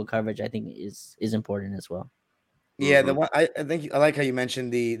him single coverage, I think is important as well. Yeah, the one I think I like how you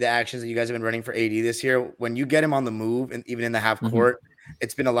mentioned the actions that you guys have been running for AD this year. When you get him on the move and even in the half court,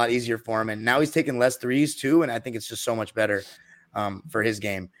 it's been a lot easier for him. And now he's taking less threes too, and I think it's just so much better for his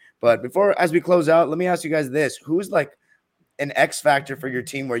game. But as we close out, let me ask you guys this: who's like an X factor for your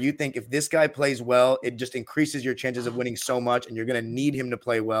team where you think if this guy plays well, it just increases your chances of winning so much, and you're going to need him to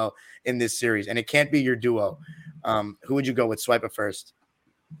play well in this series? And it can't be your duo. Who would you go with? Swipa first.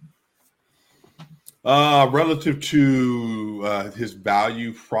 Relative to his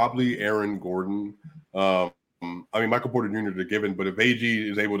value, probably Aaron Gordon. Michael Porter Jr. to given, but if AG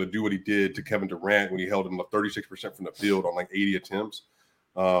is able to do what he did to Kevin Durant when he held him 36% from the field on like 80 attempts,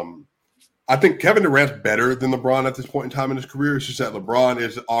 I think Kevin Durant's better than LeBron at this point in time in his career. It's just that LeBron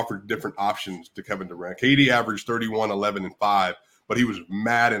has offered different options to Kevin Durant. KD averaged 31, 11, and 5, but he was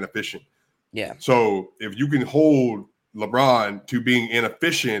mad inefficient. Yeah. So if you can hold LeBron to being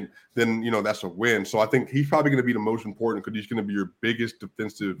inefficient, then, that's a win. So I think he's probably going to be the most important because he's going to be your biggest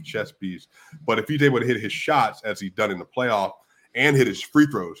defensive chess piece. But if he's able to hit his shots as he's done in the playoff and hit his free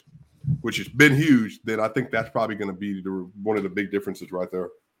throws, which has been huge, then I think that's probably going to be one of the big differences right there.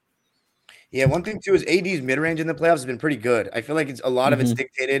 Yeah, one thing too is AD's mid-range in the playoffs has been pretty good. I feel like it's a lot of it's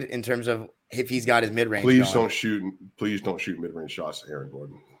dictated in terms of if he's got his mid-range. Please don't shoot mid-range shots, Aaron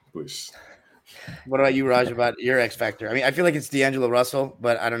Gordon. Please. What about you, Raj, about your X factor? I mean, I feel like it's D'Angelo Russell,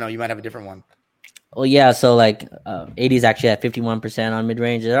 but I don't know. You might have a different one. Well, yeah. So like, AD is actually at 51% on mid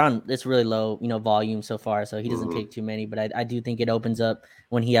range. It's really low, volume so far. So he doesn't take too many. But I do think it opens up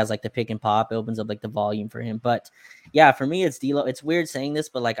when he has like the pick and pop. It opens up like the volume for him. But yeah, for me, it's D'Lo. It's weird saying this,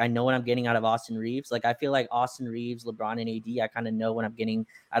 but like I know what I'm getting out of Austin Reeves. Like I feel like Austin Reeves, LeBron, and AD. I kind of know what I'm getting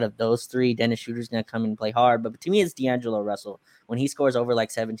out of those three. Dennis Schroeder's gonna come and play hard. But to me, it's D'Angelo Russell. When he scores over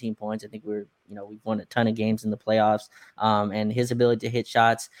like 17 points, I think we've won a ton of games in the playoffs. And his ability to hit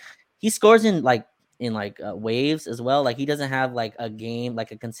shots, he scores in waves as well. Like he doesn't have like a game,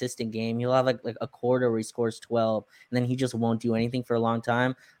 like a consistent game. He'll have like a quarter where he scores 12 and then he just won't do anything for a long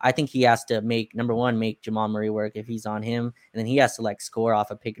time. I think he has to make Jamal Murray work if he's on him. And then he has to like score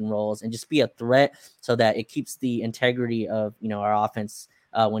off of pick and rolls and just be a threat so that it keeps the integrity of, our offense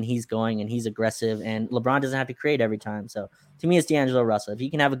when he's going and he's aggressive, and LeBron doesn't have to create every time. So to me, it's D'Angelo Russell. If he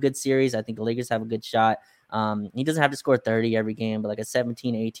can have a good series, I think the Lakers have a good shot. He doesn't have to score 30 every game, but like a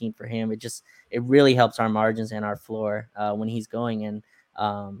 17, 18 for him, it really helps our margins and our floor when he's going. And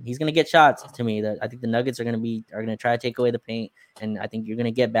he's going to get shots to me. I think the Nuggets are going to try to take away the paint, and I think you're going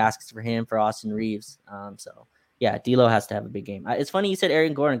to get baskets for him, for Austin Reeves. So yeah, D'Lo has to have a big game. It's funny you said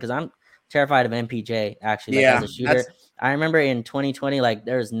Aaron Gordon because I'm terrified of MPJ actually as a shooter. I remember in 2020, like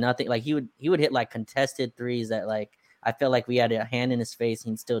there was nothing, like he would hit like contested threes that like I felt like we had a hand in his face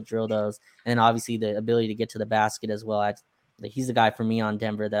and he'd still drill those. And then obviously the ability to get to the basket as well. He's the guy for me on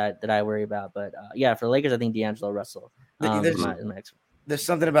Denver that I worry about. But yeah, for the Lakers, I think D'Angelo Russell is my next one. There's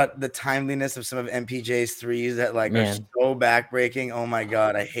something about the timeliness of some of MPJ's threes that like are so backbreaking. Oh my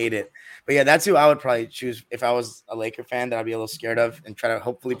God, I hate it. But yeah, that's who I would probably choose if I was a Laker fan that I'd be a little scared of and try to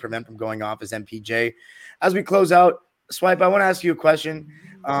hopefully prevent from going off as MPJ. As we close out, Swipe, I want to ask you a question.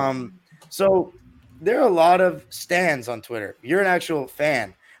 So there are a lot of stands on Twitter. You're an actual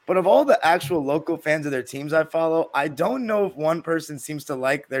fan. But of all the actual local fans of their teams I follow, I don't know if one person seems to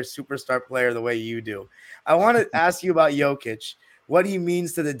like their superstar player the way you do. I want to ask you about Jokic, what he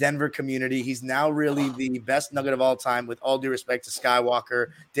means to the Denver community. He's now really the best Nugget of all time, with all due respect to Skywalker,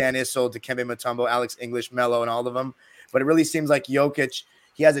 Dan Issel, Dikembe Mutombo, Alex English, Melo, and all of them. But it really seems like Jokic,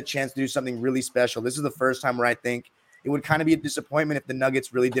 he has a chance to do something really special. This is the first time where I think it would kind of be a disappointment if the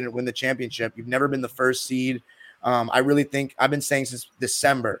Nuggets really didn't win the championship. You've never been the first seed. I really think I've been saying since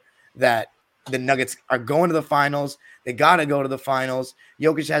December that the Nuggets are going to the finals. They got to go to the finals.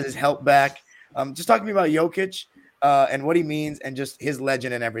 Jokic has his help back. Just talk to me about Jokic and what he means and just his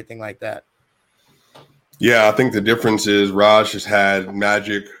legend and everything like that. Yeah, I think the difference is Raj has had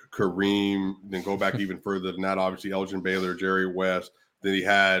Magic, Kareem, then go back even further than that, obviously Elgin Baylor, Jerry West. Then he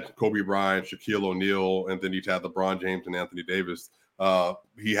had Kobe Bryant, Shaquille O'Neal, and then he's had LeBron James and Anthony Davis.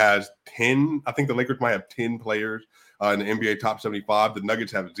 He has 10. I think the Lakers might have 10 players in the NBA top 75. The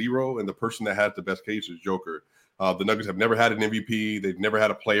Nuggets have 0, and the person that has the best case is Joker. The Nuggets have never had an MVP. They've never had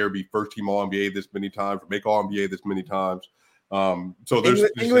a player be first-team All-NBA this many times, or make All-NBA this many times. So there's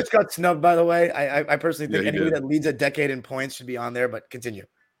English got snubbed, by the way. I personally think anybody that leads a decade in points should be on there, but continue.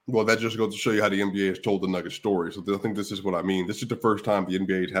 Well, that just goes to show you how the NBA has told the Nuggets story. So I think this is what I mean. This is the first time the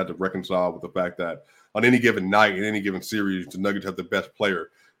NBA has had to reconcile with the fact that on any given night, in any given series, the Nuggets have the best player.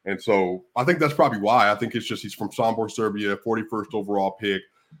 And so I think that's probably why. I think it's just he's from Sombor, Serbia, 41st overall pick.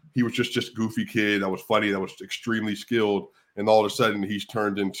 He was just a goofy kid that was funny, that was extremely skilled. And all of a sudden, he's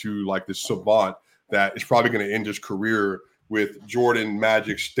turned into like this savant that is probably going to end his career with Jordan,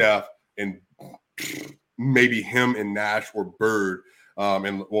 Magic, Steph, and maybe him and Nash or Bird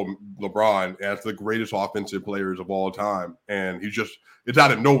and LeBron as the greatest offensive players of all time. And it's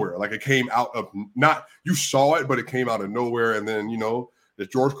out of nowhere. Like it came out of you saw it, but it came out of nowhere. And then, as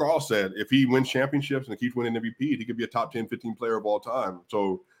George Karl said, if he wins championships and keeps winning MVP, he could be a top 10, 15 player of all time.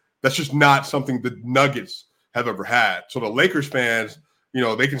 So that's just not something the Nuggets have ever had. So the Lakers fans,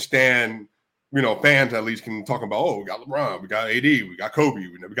 they can stand, fans at least can talk about, we got LeBron, we got AD, we got Kobe,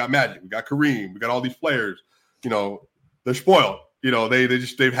 we got Magic, we got Kareem, we got all these players. They're spoiled.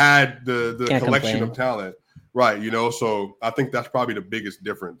 They've had the collection of talent, right? So I think that's probably the biggest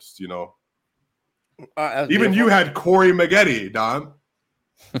difference. Even you had Corey Maggette, Don.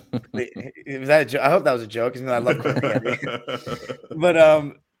 Was that a joke? I hope that was a joke because I love Corey Maggette.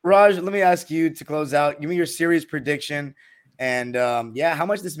 But Raj, let me ask you to close out. Give me your series prediction. And how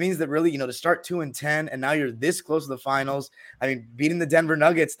much this means that really, to start 2-10 and now you're this close to the finals. I mean, beating the Denver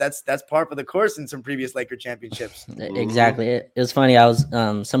Nuggets, that's par for the course in some previous Laker championships. Exactly. It was funny. I was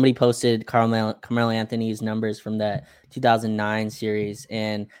somebody posted Carmelo Anthony's numbers from that 2009 series,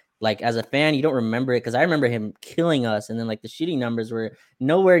 and like as a fan, you don't remember it because I remember him killing us, and then like the shooting numbers were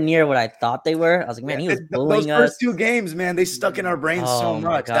nowhere near what I thought they were. I was like, man, he was bullying us. Those first 2 games, man, they stuck in our brains so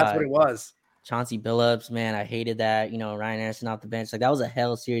much. That's what it was. Chauncey Billups, man, I hated that. Ryan Anderson off the bench. Like that was a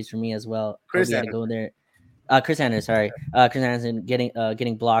hell series for me as well. Chris Anderson. Had to go there. Chris Anderson, Chris Anderson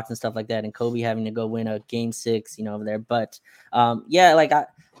getting blocked and stuff like that, and Kobe having to go win a game 6, over there. But I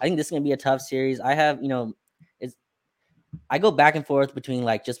think this is gonna be a tough series. I have, I go back and forth between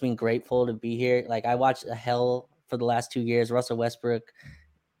like just being grateful to be here. Like I watched a hell for the last 2 years. Russell Westbrook.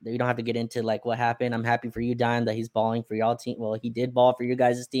 You don't have to get into like what happened. I'm happy for you, Dime, that he's balling for y'all team. Well, he did ball for your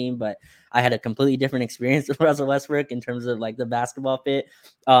guys' team, but I had a completely different experience with Russell Westbrook in terms of like the basketball fit.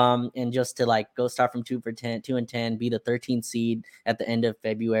 And just to like go start from 2-10, be the 13th seed at the end of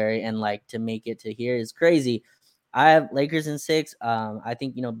February and like to make it to here is crazy. I have Lakers in 6. I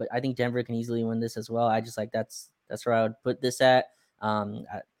think, but I think Denver can easily win this as well. I just like that's where I would put this at.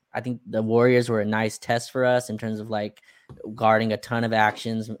 I think the Warriors were a nice test for us in terms of like guarding a ton of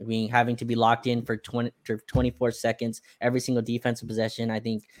actions, having to be locked in for 24 seconds, every single defensive possession. I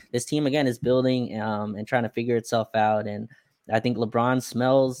think this team again is building and trying to figure itself out. And I think LeBron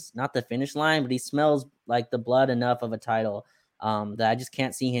smells not the finish line, but he smells like the blood enough of a title that I just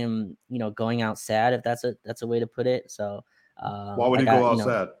can't see him, going out sad, if that's a way to put it. So why would he go out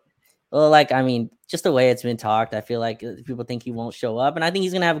sad? Well, just the way it's been talked, I feel like people think he won't show up, and I think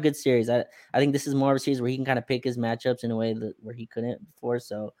he's gonna have a good series. I think this is more of a series where he can kind of pick his matchups in a way where he couldn't before.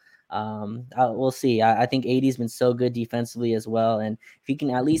 So we'll see. I think AD's been so good defensively as well, and if he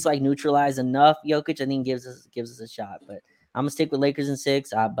can at least like neutralize enough Jokic, I think gives us a shot. But I'm gonna stick with Lakers in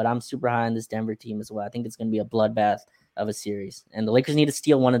 6, but I'm super high on this Denver team as well. I think it's gonna be a bloodbath of a series, and the Lakers need to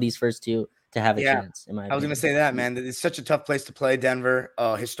steal one of these first 2 to have a chance. In my opinion. I was going to say that, man. It's such a tough place to play, Denver,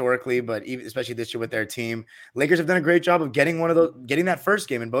 historically, but especially this year with their team. Lakers have done a great job of getting that first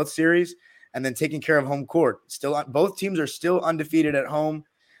game in both series. and then taking care of home court. Both teams are still undefeated at home.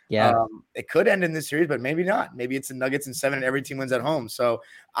 Yeah. It could end in this series, but maybe not. Maybe it's the Nuggets in 7 and every team wins at home. So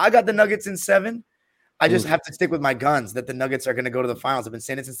I got the Nuggets in 7. I just have to stick with my guns that the Nuggets are going to go to the finals. I've been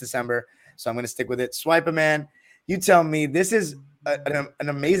saying it since December, so I'm going to stick with it. Swipa, man, you tell me. This is an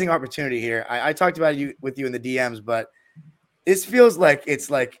amazing opportunity here. I talked about it with you in the DMs, but this feels like it's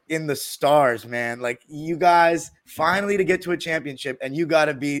like in the stars, man. Like you guys finally to get to a championship, and you got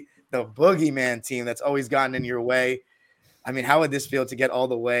to beat the boogeyman team that's always gotten in your way. I mean, how would this feel to get all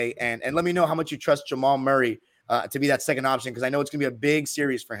the way? And let me know how much you trust Jamal Murray to be that second option, because I know it's going to be a big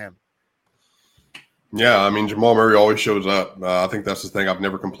series for him. Yeah, I mean, Jamal Murray always shows up. I think that's the thing. I've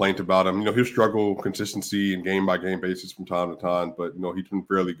never complained about him. He'll struggle consistency and game-by-game basis from time to time, but, he's been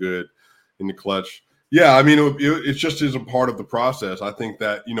fairly good in the clutch. Yeah, I mean, it just is a part of the process. I think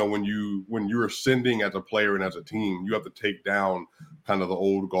that, when you're ascending as a player and as a team, you have to take down kind of the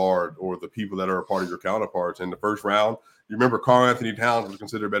old guard or the people that are a part of your counterparts. In the first round, you remember Karl Anthony Towns was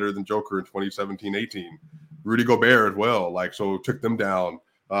considered better than Joker in 2017-18. Rudy Gobert as well, so took them down.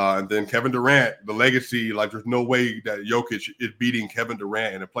 And then Kevin Durant, the legacy, there's no way that Jokic is beating Kevin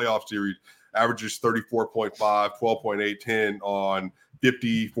Durant in a playoff series, averages 34.5, 12.8, 10 on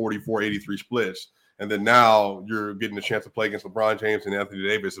 50, 44, 83 splits. And then now you're getting a chance to play against LeBron James and Anthony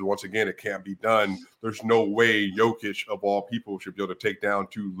Davis. And once again, it can't be done. There's no way Jokic, of all people, should be able to take down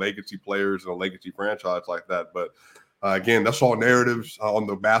 2 legacy players in a legacy franchise like that. But again, that's all narratives on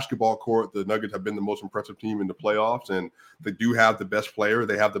the basketball court. The Nuggets have been the most impressive team in the playoffs, and they do have the best player.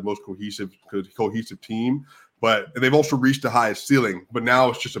 They have the most cohesive team, but they've also reached the highest ceiling. But now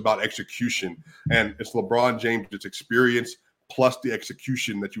it's just about execution, and it's LeBron James' experience plus the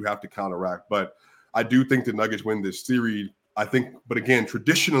execution that you have to counteract. But I do think the Nuggets win this series. I think, but again,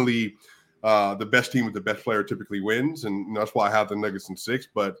 traditionally, the best team with the best player typically wins, and that's why I have the Nuggets in 6.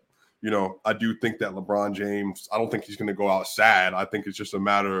 But I do think that LeBron James, I don't think he's going to go out sad. I think it's just a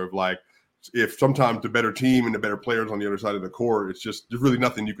matter of if sometimes the better team and the better players on the other side of the court, there's really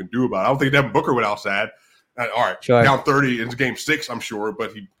nothing you can do about it. I don't think Devin Booker went out sad. All right, sure. Down 30 in game 6, I'm sure,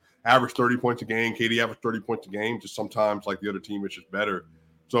 but he averaged 30 points a game. KD averaged 30 points a game. Just sometimes the other team is just better.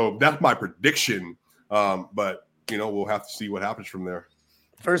 So that's my prediction. But we'll have to see what happens from there.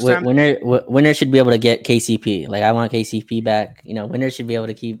 First time winner should be able to get KCP. I want KCP back. Winner should be able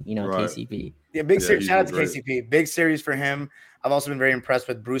to keep right. KCP. Yeah, big series. Shout out to KCP. Big series for him. I've also been very impressed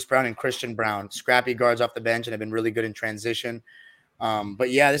with Bruce Brown and Christian Brown. Scrappy guards off the bench and have been really good in transition. But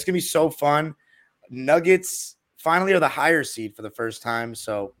yeah, this is gonna be so fun. Nuggets finally are the higher seed for the first time,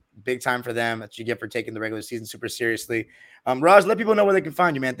 so big time for them. That you get for taking the regular season super seriously. Raj, let people know where they can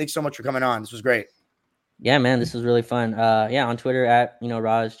find you, man. Thanks so much for coming on. This was great. Yeah, man, this was really fun. On Twitter at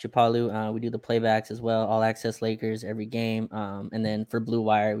Raj Chipalu. We do the playbacks as well. All Access Lakers every game. And then for Blue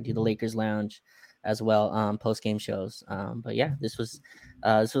Wire, we do the Lakers Lounge as well. Post game shows. But yeah, this was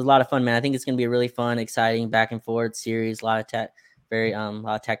a lot of fun, man. I think it's gonna be a really fun, exciting back and forth series. A lot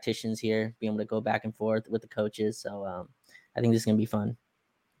of tacticians here, being able to go back and forth with the coaches. So I think this is gonna be fun.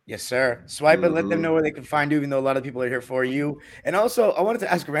 Yes, sir. Swipe it. Let them know where they can find you, even though a lot of people are here for you. And also, I wanted to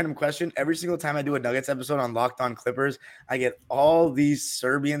ask a random question. Every single time I do a Nuggets episode on Locked On Clippers, I get all these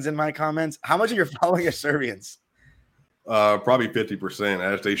Serbians in my comments. How much of your following are Serbians? Probably 50%,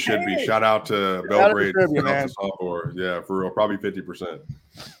 as they should be. Shout out to Belgrade. Yeah, for real. Probably 50%.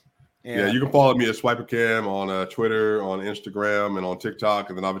 Yeah, you can follow me at SwipaCam on Twitter, on Instagram, and on TikTok.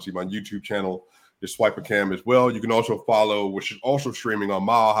 And then obviously my YouTube channel is SwipaCam as well. You can also follow, which is also streaming on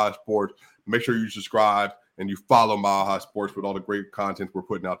Mile High Sports. Make sure you subscribe and you follow Mile High Sports with all the great content we're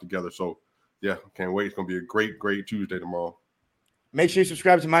putting out together. So, yeah, can't wait. It's going to be a great, great Tuesday tomorrow. Make sure you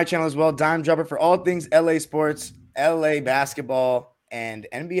subscribe to my channel as well, Dime Dropper, for all things LA sports, LA basketball, and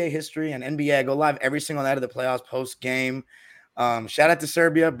NBA history and NBA. I go live every single night of the playoffs post game. Shout out to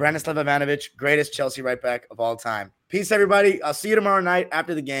Serbia, Branislav Ivanovic, greatest Chelsea right back of all time. Peace, everybody. I'll see you tomorrow night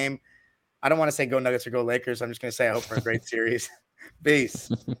after the game. I don't want to say go Nuggets or go Lakers. I'm just going to say I hope for a great series.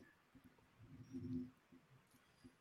 Peace.